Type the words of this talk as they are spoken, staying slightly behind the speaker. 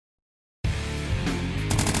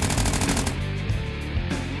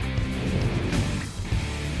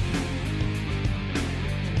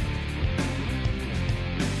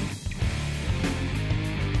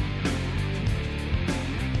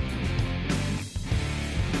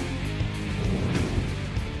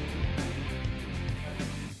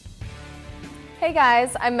Hey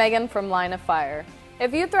guys, I'm Megan from Line of Fire.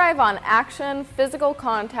 If you thrive on action, physical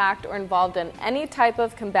contact, or involved in any type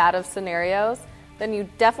of combative scenarios, then you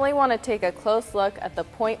definitely want to take a close look at the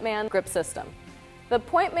Pointman grip system. The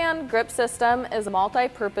Pointman grip system is a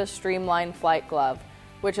multi-purpose streamlined flight glove,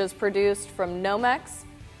 which is produced from Nomex,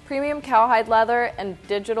 premium cowhide leather, and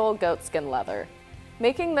digital goatskin leather,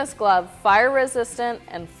 making this glove fire-resistant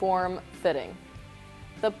and form-fitting.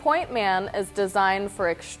 The Pointman is designed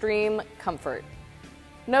for extreme comfort.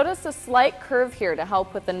 Notice the slight curve here to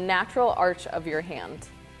help with the natural arch of your hand.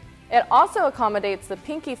 It also accommodates the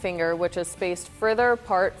pinky finger, which is spaced further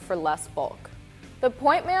apart for less bulk. The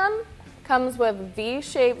Pointman comes with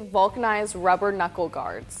V-shaped vulcanized rubber knuckle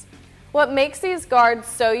guards. What makes these guards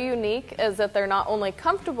so unique is that they're not only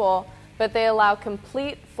comfortable, but they allow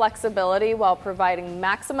complete flexibility while providing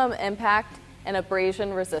maximum impact and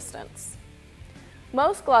abrasion resistance.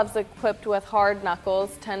 Most gloves equipped with hard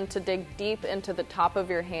knuckles tend to dig deep into the top of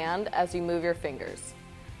your hand as you move your fingers.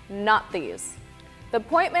 Not these. The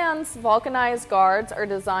Pointman's vulcanized guards are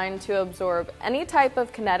designed to absorb any type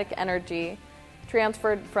of kinetic energy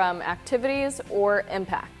transferred from activities or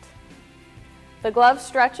impact. The glove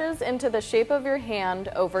stretches into the shape of your hand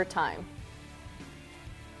over time.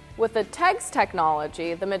 With the TEGS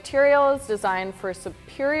technology, the material is designed for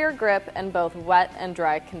superior grip in both wet and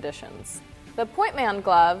dry conditions. The Pointman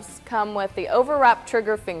gloves come with the overwrap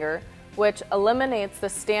trigger finger, which eliminates the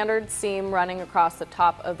standard seam running across the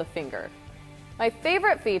top of the finger. My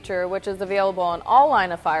favorite feature, which is available in all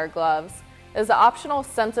Line of Fire gloves, is the optional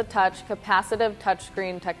Sense-A-Touch capacitive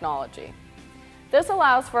touchscreen technology. This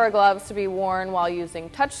allows for our gloves to be worn while using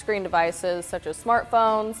touchscreen devices such as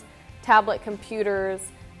smartphones, tablet computers,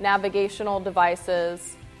 navigational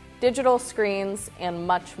devices, digital screens, and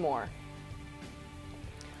much more.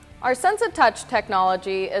 Our Sense-A-Touch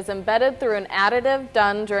technology is embedded through an additive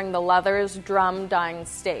done during the leather's drum dyeing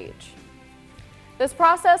stage. This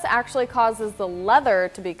process actually causes the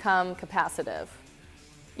leather to become capacitive.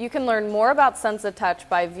 You can learn more about Sense-A-Touch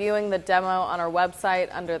by viewing the demo on our website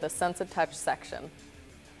under the Sense-A-Touch section.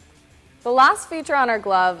 The last feature on our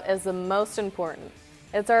glove is the most important.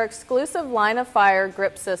 It's our exclusive Line of Fire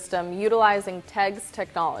grip system utilizing TEGS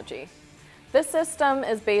technology. This system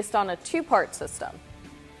is based on a two-part system.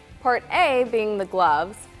 Part A being the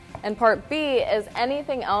gloves, and Part B is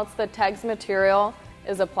anything else the TEGS material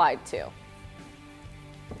is applied to.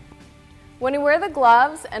 When you wear the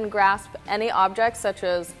gloves and grasp any objects such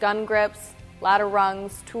as gun grips, ladder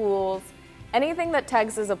rungs, tools, anything that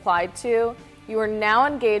TEGS is applied to, you are now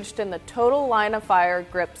engaged in the total Line of Fire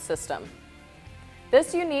grip system.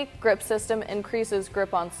 This unique grip system increases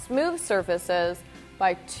grip on smooth surfaces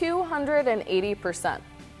by 280%.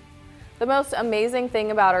 The most amazing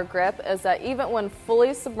thing about our grip is that even when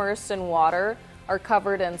fully submerged in water or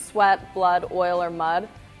covered in sweat, blood, oil, or mud,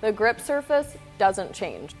 the grip surface doesn't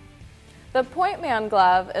change. The Pointman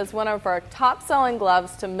glove is one of our top-selling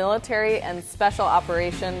gloves to military and special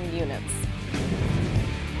operation units.